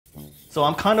So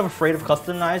I'm kind of afraid of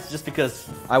custom knives just because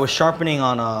I was sharpening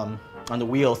on the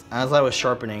wheels. As I was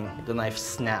sharpening, the knife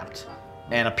snapped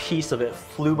and a piece of it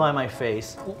flew by my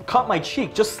face, cut my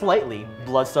cheek just slightly.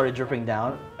 Blood started dripping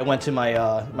down. I went to my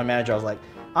manager. I was like,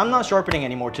 I'm not sharpening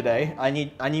anymore today. I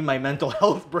need my mental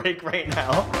health break right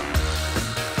now.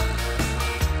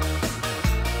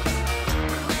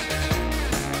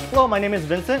 Hello, my name is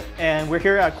Vincent and we're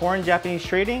here at Korin Japanese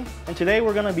Trading, and today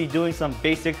we're going to be doing some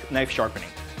basic knife sharpening.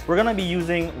 We're going to be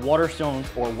using water stones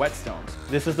or whetstones.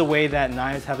 This is the way that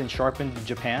knives have been sharpened in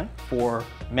Japan for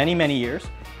many, many years,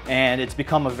 and it's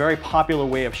become a very popular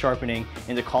way of sharpening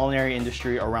in the culinary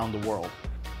industry around the world.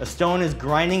 A stone is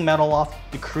grinding metal off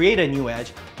to create a new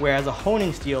edge, whereas a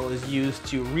honing steel is used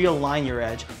to realign your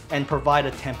edge and provide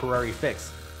a temporary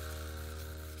fix.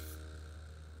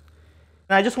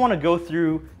 And I just want to go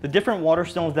through the different water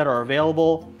stones that are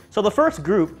available. So the first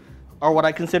group are what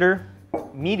I consider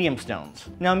medium stones.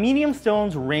 Now medium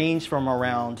stones range from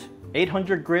around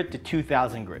 800 grit to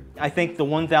 2000 grit. I think the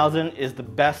 1000 is the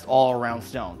best all-around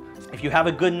stone. If you have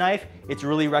a good knife, it's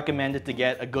really recommended to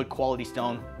get a good quality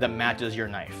stone that matches your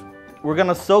knife. We're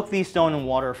gonna soak these stones in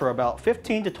water for about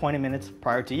 15 to 20 minutes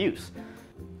prior to use.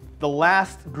 The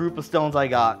last group of stones I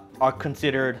got are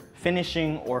considered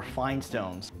finishing or fine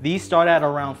stones. These start at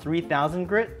around 3000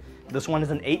 grit. This one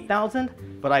is an 8000,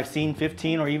 but I've seen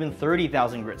 15 or even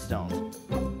 30,000 grit stones.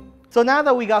 So now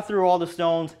that we got through all the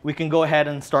stones, we can go ahead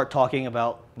and start talking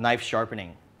about knife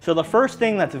sharpening. So the first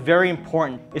thing that's very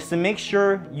important is to make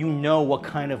sure you know what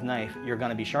kind of knife you're going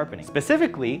to be sharpening.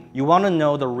 Specifically, you want to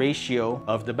know the ratio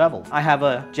of the bevels. I have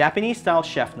a Japanese style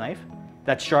chef knife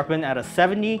that's sharpened at a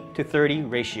 70 to 30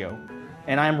 ratio,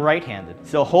 and I'm right-handed.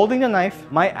 So holding the knife,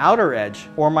 my outer edge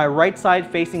or my right side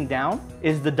facing down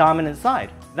is the dominant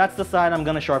side. That's the side I'm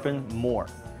going to sharpen more.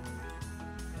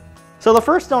 So the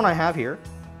first stone I have here,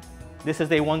 this is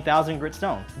a 1000 grit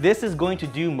stone. This is going to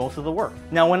do most of the work.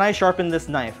 Now when I sharpen this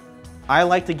knife, I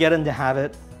like to get into the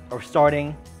habit of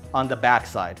starting on the back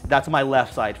side. That's my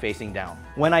left side facing down.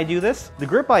 When I do this, the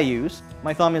grip I use,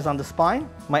 my thumb is on the spine,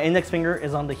 my index finger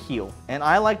is on the heel, and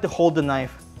I like to hold the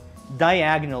knife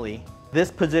diagonally.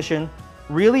 This position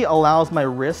really allows my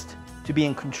wrist to be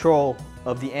in control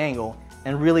of the angle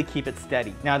and really keep it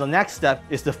steady. Now the next step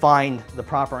is to find the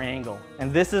proper angle,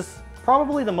 and this is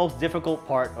probably the most difficult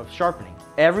part of sharpening.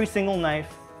 Every single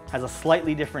knife has a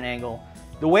slightly different angle.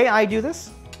 The way I do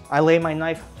this, I lay my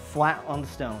knife flat on the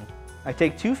stone. I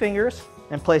take 2 fingers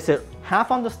and place it half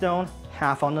on the stone,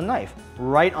 half on the knife,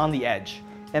 right on the edge.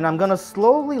 And I'm gonna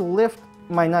slowly lift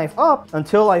my knife up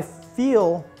until I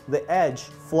feel the edge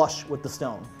flush with the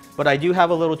stone. But I do have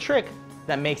a little trick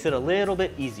that makes it a little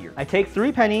bit easier. I take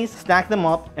 3 pennies, stack them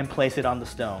up, and place it on the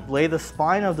stone. Lay the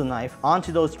spine of the knife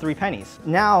onto those 3 pennies.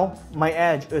 Now my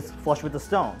edge is flush with the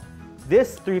stone.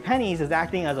 This 3 pennies is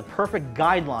acting as a perfect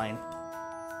guideline.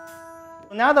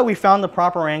 Now that we found the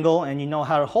proper angle and you know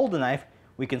how to hold the knife,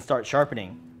 we can start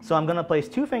sharpening. So I'm gonna place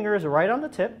 2 fingers right on the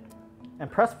tip and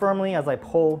press firmly as I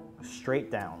pull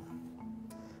straight down.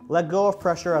 Let go of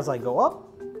pressure as I go up.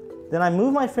 Then I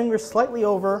move my fingers slightly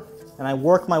over and I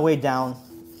work my way down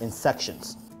in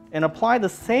sections and apply the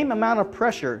same amount of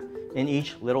pressure in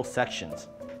each little sections.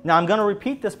 Now I'm going to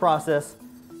repeat this process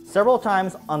several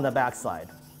times on the back side.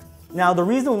 Now the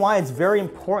reason why it's very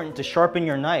important to sharpen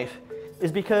your knife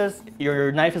is because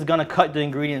your knife is going to cut the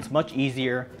ingredients much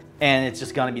easier and it's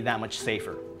just going to be that much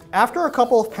safer. After a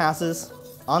couple of passes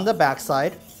on the back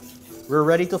side, we're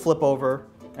ready to flip over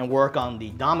and work on the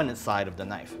dominant side of the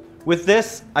knife. With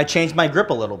this, I changed my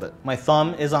grip a little bit. My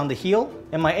thumb is on the heel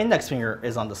and my index finger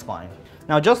is on the spine.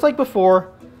 Now just like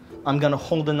before, I'm gonna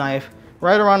hold the knife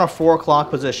right around a 4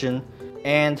 o'clock position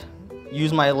and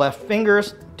use my left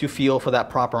fingers to feel for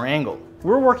that proper angle.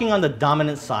 We're working on the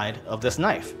dominant side of this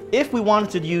knife. If we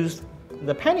wanted to use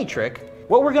the penny trick,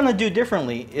 what we're gonna do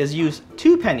differently is use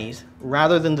 2 pennies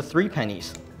rather than the 3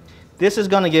 pennies. This is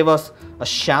gonna give us a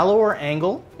shallower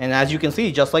angle, and as you can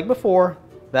see, just like before,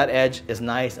 that edge is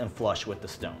nice and flush with the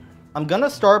stone. I'm gonna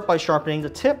start by sharpening the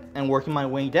tip and working my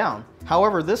way down.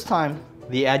 However, this time,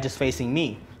 the edge is facing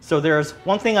me. So there's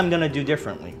one thing I'm gonna do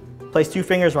differently. Place 2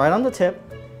 fingers right on the tip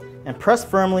and press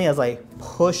firmly as I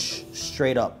push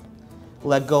straight up.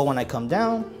 Let go when I come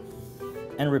down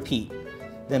and repeat.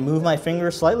 Then move my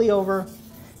fingers slightly over,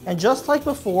 and just like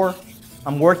before,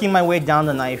 I'm working my way down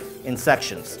the knife in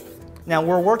sections. Now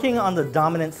we're working on the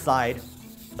dominant side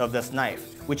of this knife,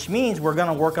 which means we're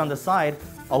gonna work on the side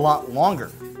a lot longer.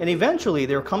 And eventually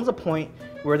there comes a point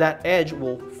where that edge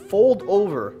will fold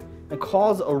over and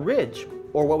cause a ridge,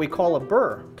 or what we call a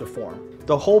burr, to form.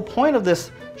 The whole point of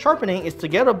this sharpening is to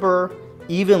get a burr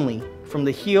evenly from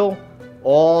the heel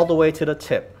all the way to the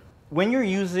tip. When you're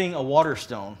using a water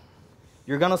stone,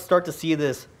 you're gonna start to see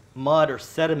this mud or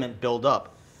sediment build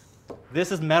up.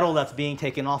 This is metal that's being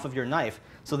taken off of your knife,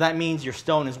 so that means your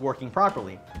stone is working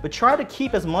properly. But try to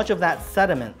keep as much of that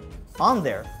sediment on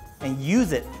there and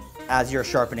use it as you're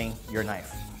sharpening your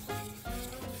knife.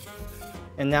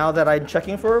 And now that I'm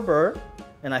checking for a burr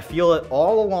and I feel it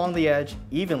all along the edge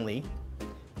evenly,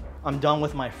 I'm done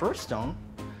with my first stone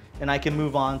and I can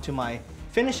move on to my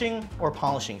finishing or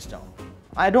polishing stone.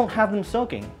 I don't have them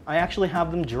soaking, I actually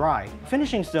have them dry.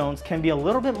 Finishing stones can be a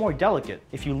little bit more delicate.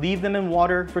 If you leave them in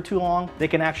water for too long, they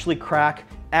can actually crack.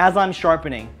 As I'm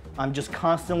sharpening, I'm just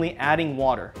constantly adding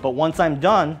water. But once I'm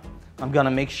done, I'm gonna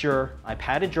make sure I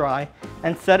pat it dry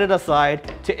and set it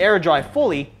aside to air dry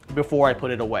fully before I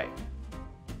put it away.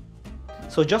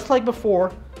 So just like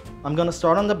before, I'm gonna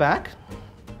start on the back,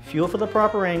 feel for the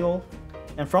proper angle,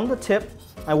 and from the tip,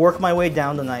 I work my way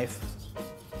down the knife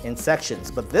in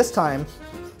sections, but this time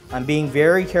I'm being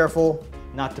very careful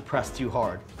not to press too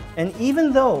hard. And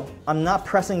even though I'm not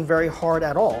pressing very hard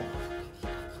at all,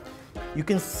 you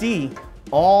can see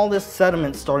all this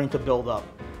sediment starting to build up,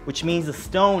 which means the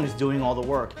stone is doing all the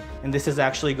work. And this is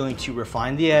actually going to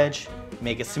refine the edge,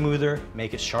 make it smoother,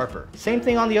 make it sharper. Same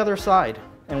thing on the other side,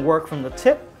 and work from the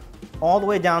tip all the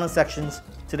way down in sections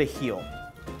to the heel.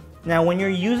 Now, when you're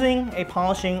using a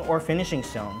polishing or finishing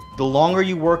stone, the longer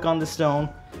you work on the stone,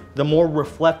 the more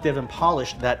reflective and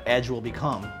polished that edge will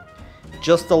become.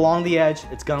 Just along the edge,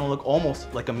 it's gonna look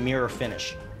almost like a mirror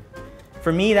finish.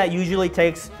 For me, that usually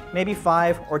takes maybe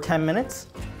 5 or 10 minutes.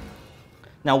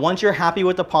 Now, once you're happy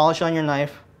with the polish on your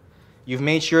knife, you've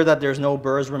made sure that there's no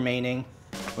burrs remaining,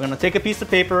 we're gonna take a piece of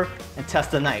paper and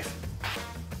test the knife.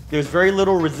 There's very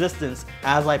little resistance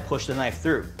as I push the knife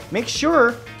through. Make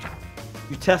sure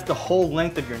you test the whole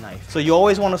length of your knife. So you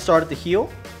always wanna start at the heel,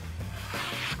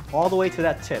 all the way to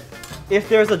that tip. If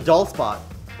there's a dull spot,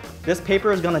 this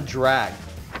paper is gonna drag.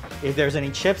 If there's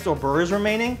any chips or burrs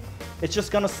remaining, it's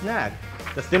just gonna snag.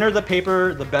 The thinner the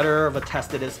paper, the better of a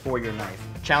test it is for your knife.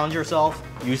 Challenge yourself,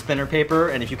 use thinner paper,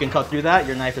 and if you can cut through that,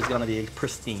 your knife is gonna be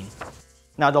pristine.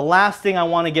 Now, the last thing I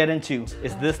wanna get into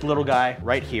is this little guy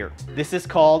right here. This is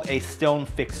called a stone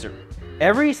fixer.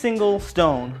 Every single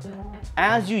stone,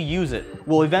 as you use it,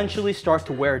 will eventually start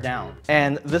to wear down,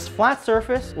 and this flat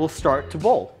surface will start to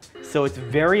bowl. So it's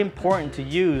very important to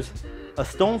use a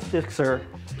stone fixer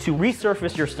to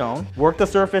resurface your stone, work the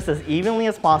surface as evenly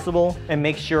as possible, and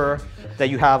make sure that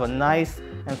you have a nice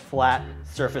and flat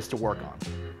surface to work on.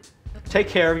 Take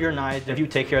care of your knives. If you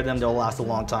take care of them, they'll last a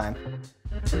long time.